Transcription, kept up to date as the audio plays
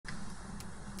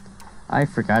I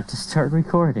forgot to start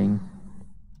recording.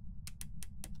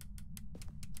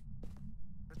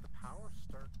 Did the power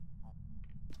start?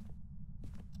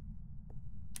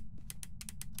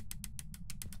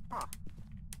 Huh.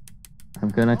 I'm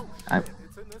gonna... Oh shit,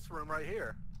 it's in this room right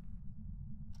here.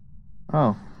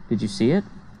 Oh, did you see it?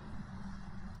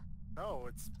 No,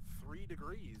 it's 3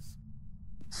 degrees.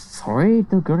 3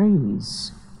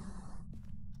 degrees.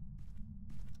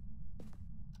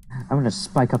 I'm gonna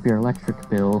spike up your electric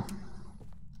bill.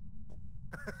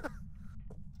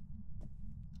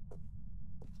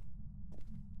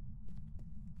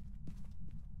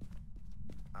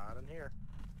 Not in here.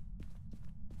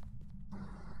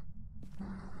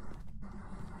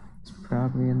 It's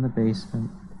probably in the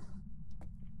basement.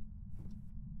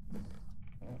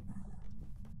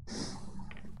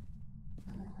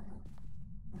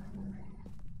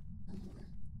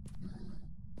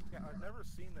 Yeah, I've never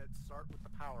seen it start with the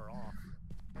power off.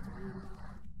 That's weird.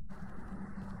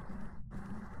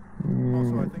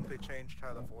 Also, I think they changed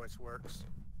how the voice works.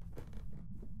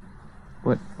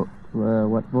 What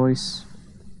voice?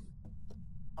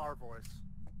 Our voice.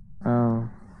 Oh.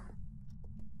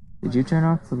 Did you turn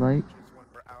off the light? When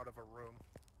we're out of a room.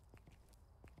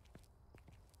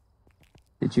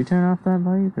 Did you turn off that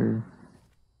light, or?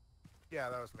 Yeah,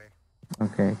 that was me.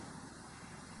 Okay.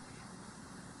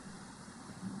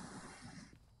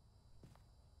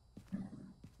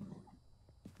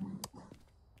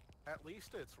 At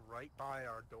least it's right by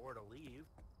our door to leave.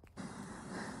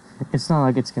 It's not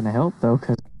like it's gonna help, though,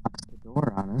 because it locks the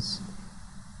door on us.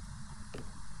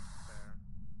 There.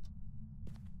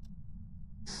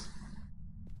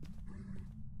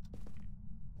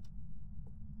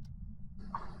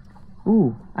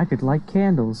 Ooh, I could light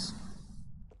candles.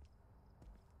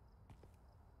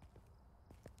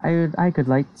 I could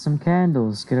light some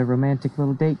candles, get a romantic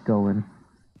little date going.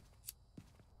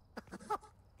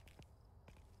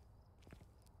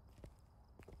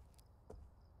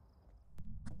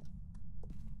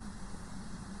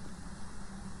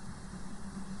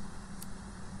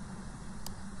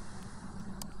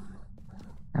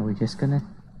 Now we're just gonna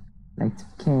light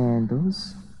some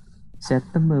candles, set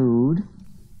the mood,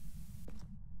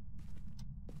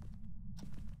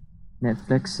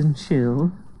 Netflix and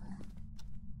chill.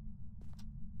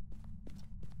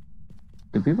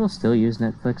 Do people still use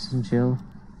Netflix and chill?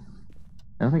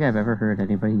 I don't think I've ever heard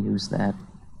anybody use that.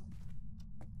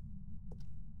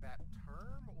 That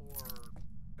term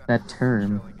or That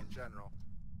term. chilling in general?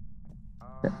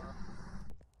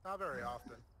 Not very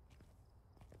often.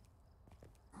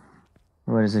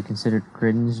 What is it considered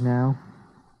cringe now?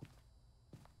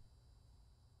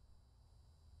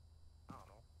 I don't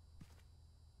know.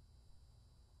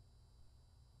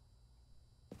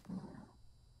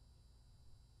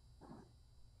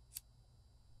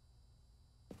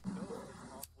 Ghost is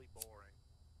awfully boring.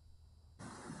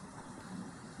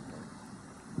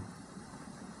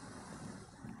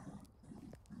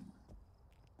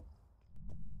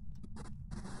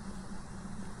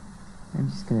 I'm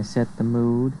just gonna set the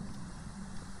mood.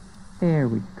 There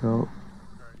we go.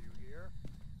 Are you here?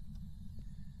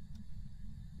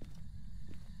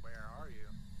 Where are you?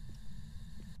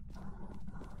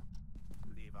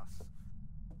 Leave us.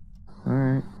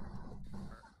 Alright.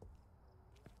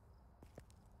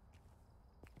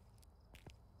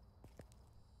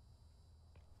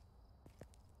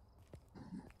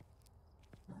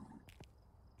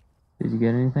 Did you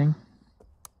get anything?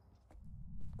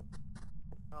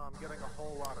 No, I'm getting a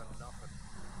whole lot of nothing.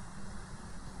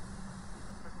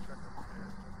 Quick check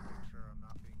upstairs just to make sure I'm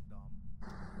not being dumb.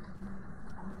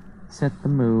 Set the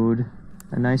mood.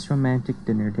 A nice romantic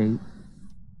dinner date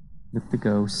with the This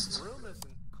ghosts. room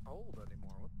isn't cold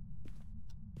anymore. What?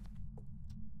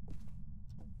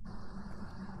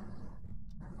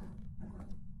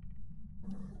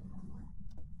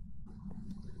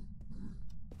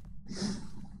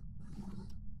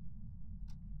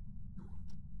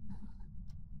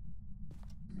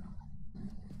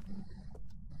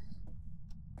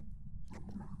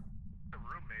 The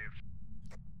room moved.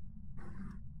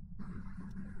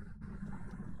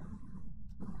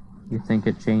 You think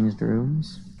it changed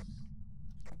rooms?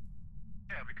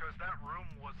 Yeah, because that room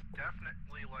was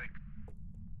definitely like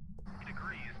 3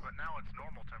 degrees, but now it's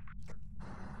normal temperature.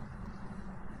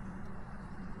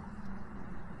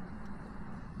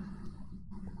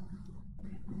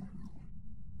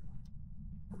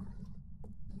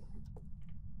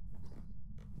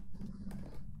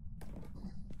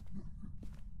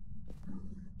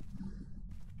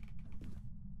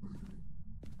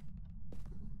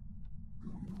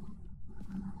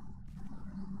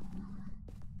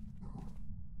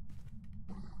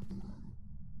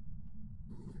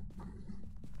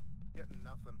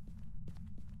 nothing.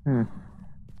 Hmm.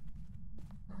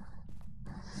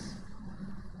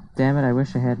 Damn it, I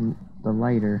wish I had the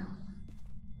lighter.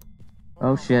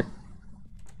 Oh shit.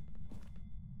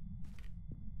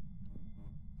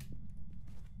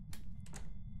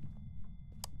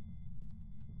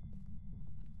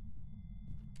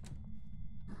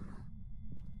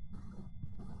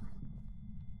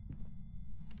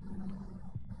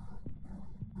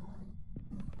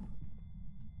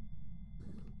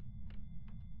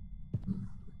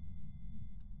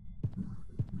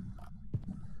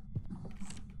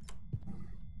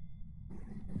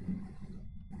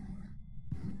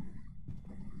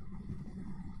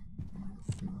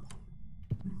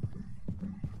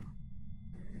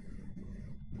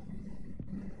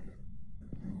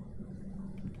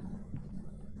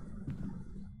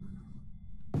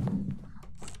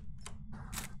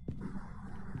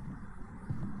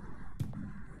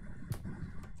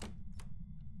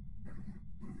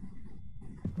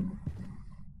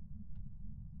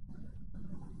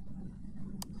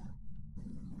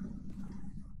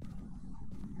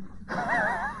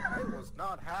 I was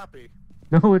not happy.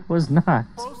 No, it was not.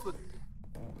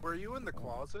 Were you in the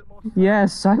closet most of the time?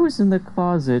 Yes, I was in the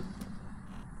closet.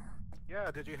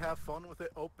 Yeah, did you have fun with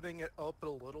it, opening it up a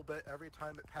little bit every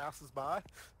time it passes by?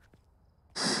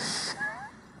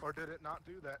 Or did it not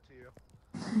do that to you?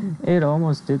 It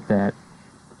almost did that.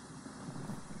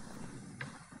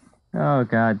 Oh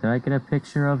god, did I get a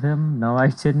picture of him? No, I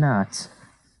did not.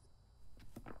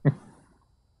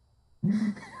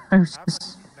 I was Have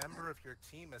just... a member of your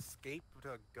team escape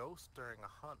a ghost during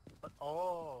a hunt.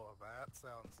 Oh, that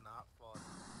sounds not fun.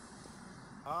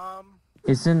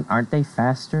 Aren't they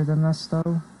faster than us,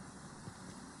 though?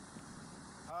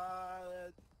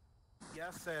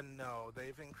 Yes and no.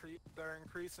 They're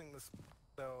increasing the speed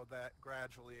so that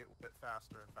gradually it will get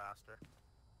faster and faster.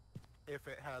 If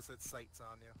it has its sights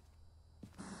on you.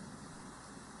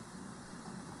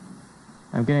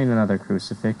 I'm getting another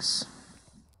crucifix.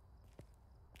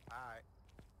 Alright.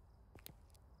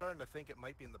 Starting to think it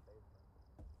might be in the basement.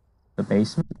 The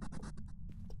basement? Just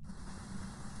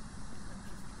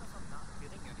because I'm not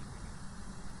getting anything.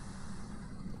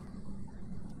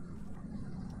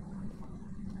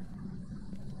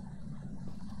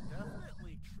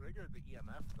 Definitely triggered the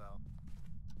EMF though.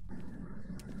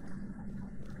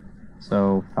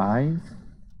 So, 5?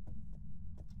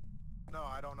 No,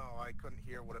 I don't know. I couldn't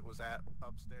hear what it was at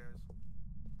upstairs.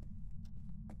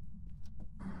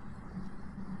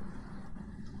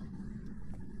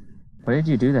 What did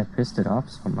you do that pissed it off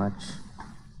so much? I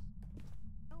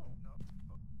don't know.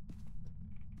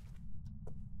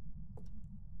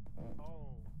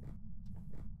 Oh.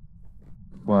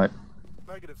 What?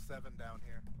 -7 down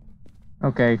here.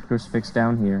 Okay, crucifix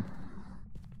down here.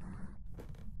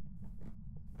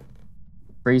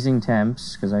 Freezing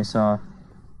temps, because I saw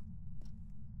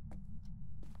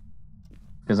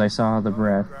the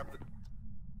breath.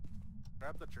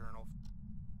 Grab the journal.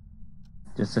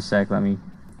 Just a sec, I'm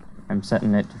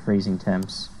setting it to freezing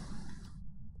temps.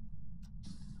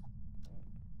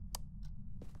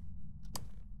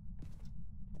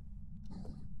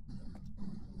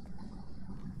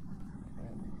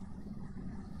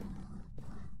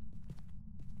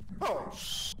 Oh,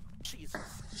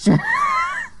 Jesus.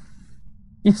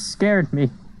 You scared me.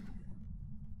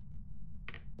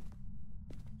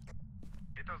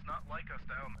 It does not like us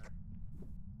down there.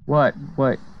 What?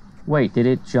 Wait, did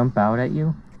it jump out at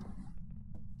you?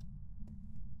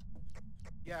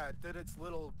 Yeah, it did its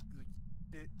little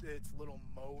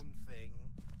moan thing.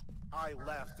 I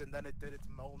left, and then it did its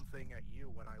moan thing at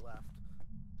you when I left.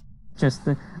 Just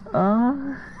the...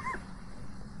 No,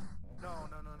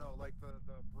 like the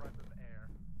breath of air.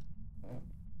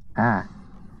 Ah.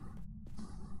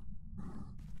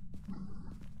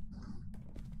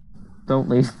 Don't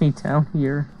leave me down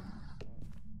here.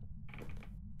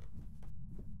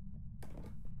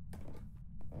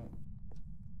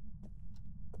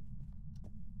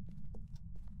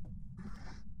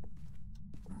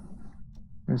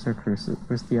 Where's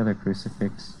the other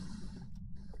crucifix?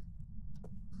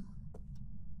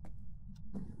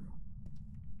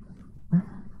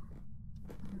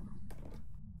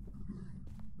 The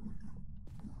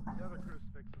other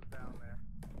crucifix is down there.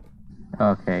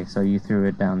 Okay, so you threw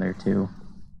it down there too.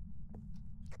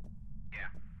 Yeah.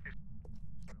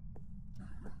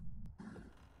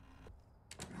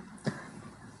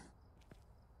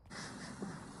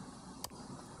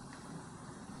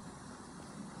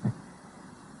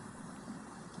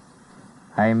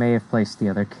 I may have placed the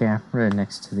other camera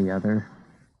next to the other.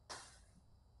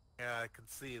 Yeah, I can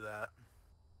see that.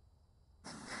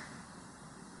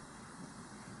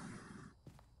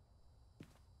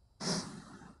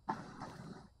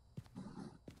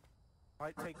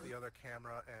 Might take the other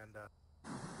camera and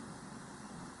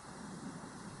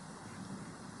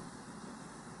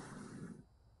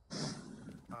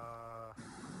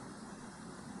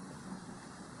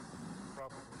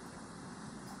probably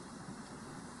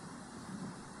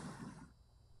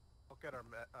look at our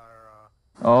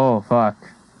Oh, fuck.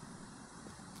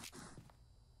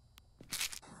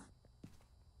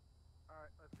 Alright,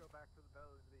 let's go back to the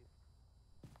belly of the beast.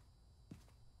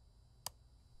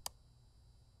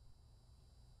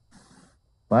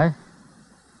 What?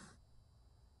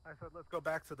 I said let's go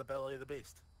back to the belly of the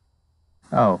beast.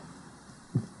 Oh,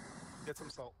 Get some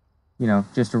salt. you know,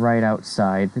 just right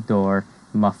outside the door,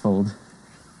 muffled.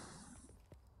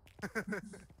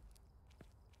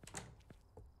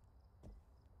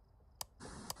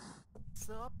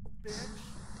 Sup, bitch?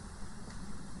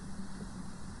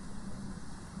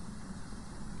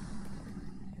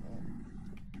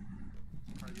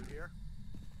 Are you here?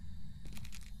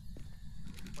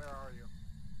 Where are you?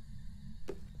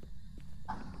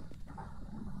 Are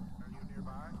you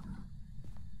nearby?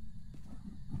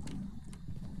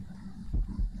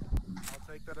 I'll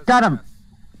take that as Got a him! yes.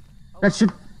 Hello? That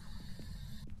should...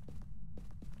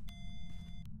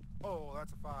 Oh,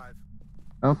 that's a 5.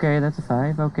 Okay, that's a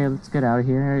 5. Okay, let's get out of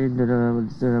here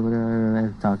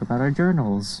and talk about our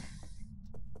journals.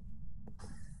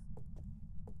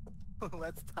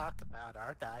 Let's talk about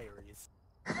our diaries.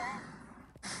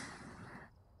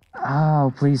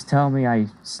 Oh, please tell me I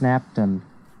snapped him.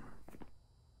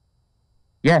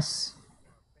 Yes!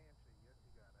 Banshee, yes,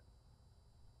 you got it.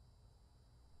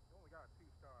 You only got a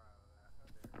 2-star out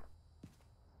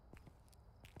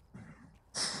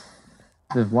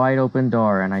of that. The wide open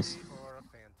door, and I... Banshee or a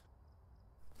phantom?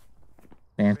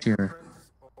 Banshee. Fingerprints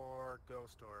or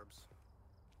ghost orbs?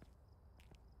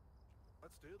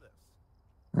 Let's do this.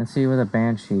 Let's see what a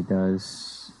Banshee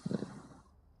does.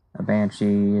 A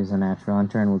Banshee is a natural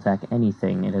hunter and will attack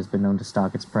anything. It has been known to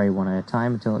stalk its prey one at a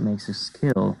time until it makes its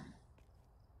kill.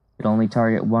 It only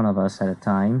target one of us at a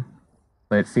time,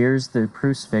 but it fears the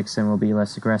crucifix and will be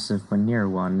less aggressive when near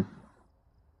one.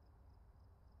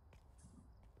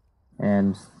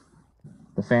 And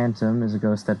the Phantom is a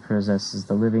ghost that possesses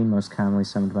the living, most commonly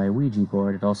summoned by a Ouija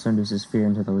board. It also induces fear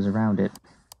into those around it.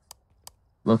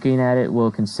 Looking at it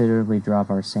will considerably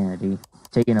drop our sanity.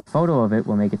 Taking a photo of it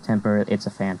will make it temper. It's a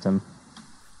phantom.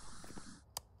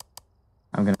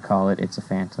 I'm gonna call it It's a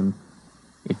Phantom.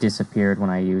 It disappeared when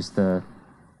I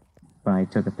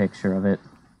took a picture of it.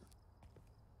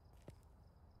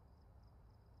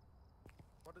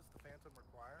 What does the phantom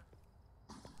require?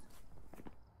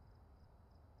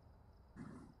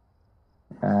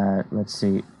 Let's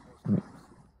see. Ghost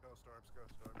orbs.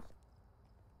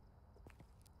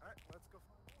 Alright, let's go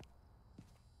find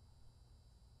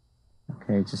it.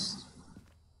 Okay, just...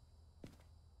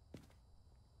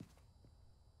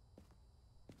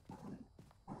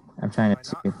 I'm trying to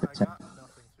see if the I got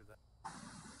nothing through that.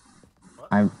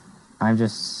 What? I'm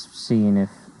just seeing if...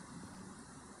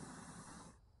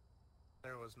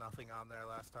 There was nothing on there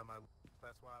last time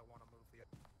that's why I want to move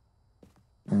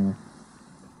the...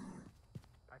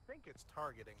 I think it's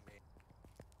targeting me.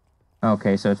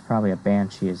 Okay, so it's probably a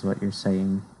Banshee is what you're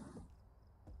saying.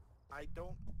 I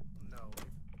don't know.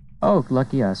 Oh,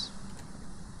 lucky us.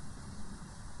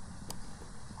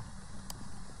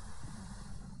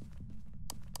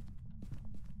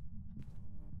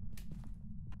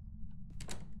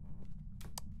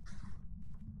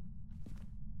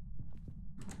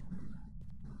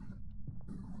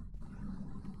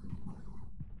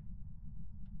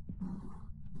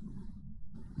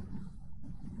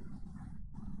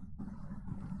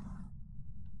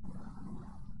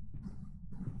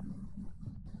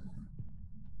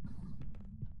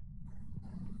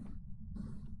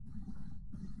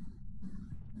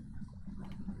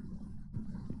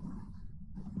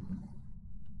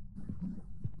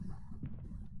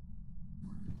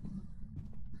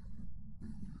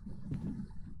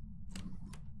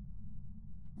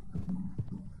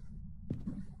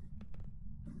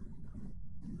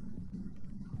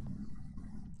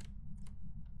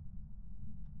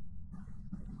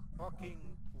 Fucking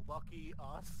lucky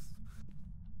us.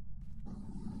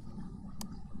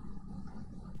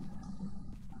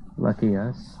 Lucky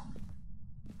us.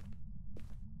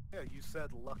 Yeah, you said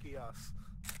lucky us.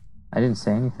 I didn't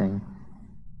say anything.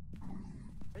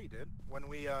 Yeah, you did. When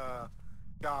we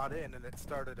got in and it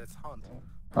started its hunt.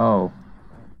 Oh.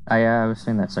 I was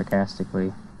saying that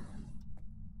sarcastically.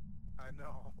 I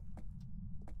know.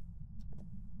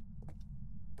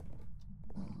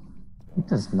 It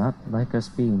does not like us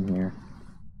being here.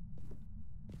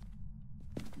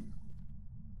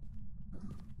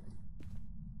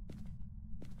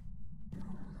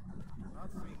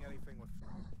 anything with.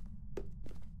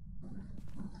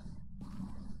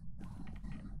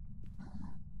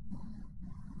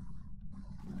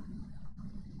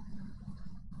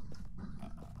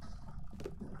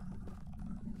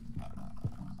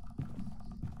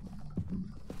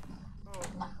 Oh.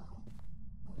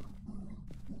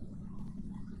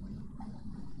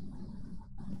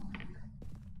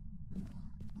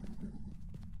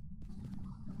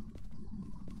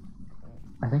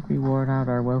 I think we wore out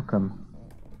our welcome.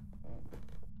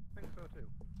 I think so too.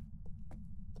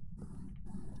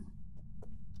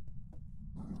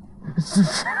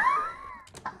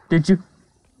 Did you?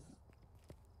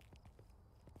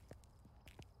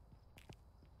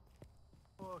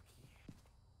 Oh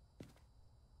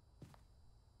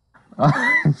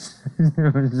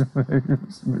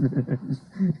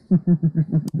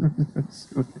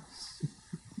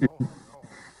no.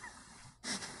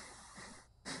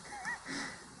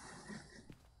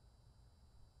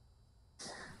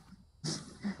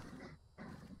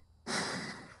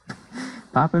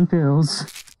 Popping pills.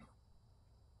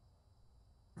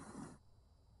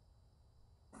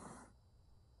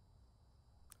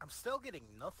 I'm still getting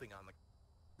nothing on the.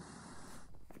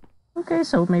 Okay,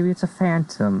 so maybe it's a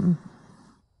phantom.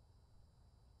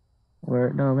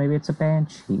 Or, no, maybe it's a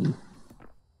banshee.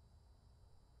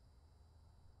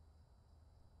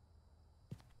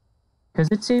 Because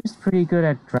it seems pretty good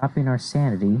at dropping our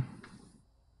sanity.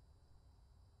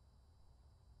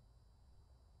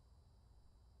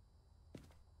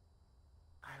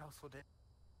 I also did.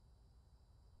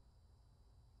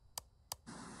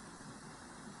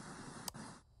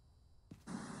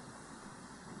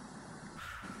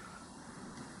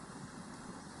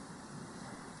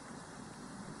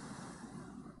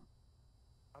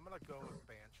 I'm gonna go with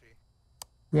Banshee.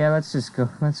 Yeah, let's go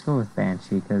with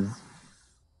banshee, because...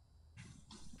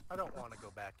 I don't want to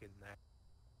go back in there.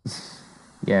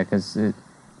 Yeah, because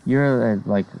you're at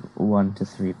like 1 to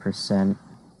 3%.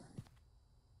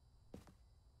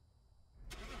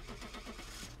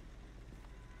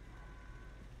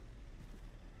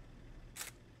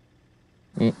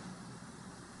 Eh.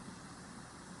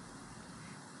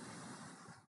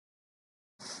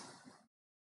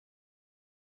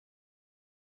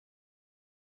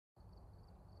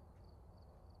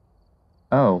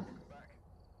 Oh.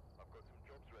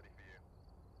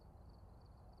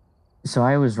 So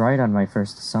I was right on my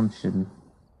first assumption.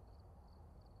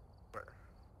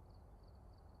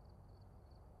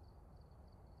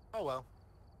 Oh well.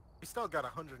 We still got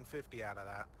 150 out of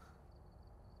that.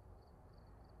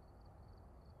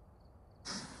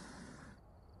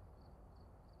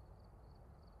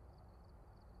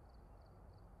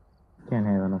 Can't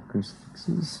have enough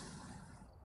crucifixes.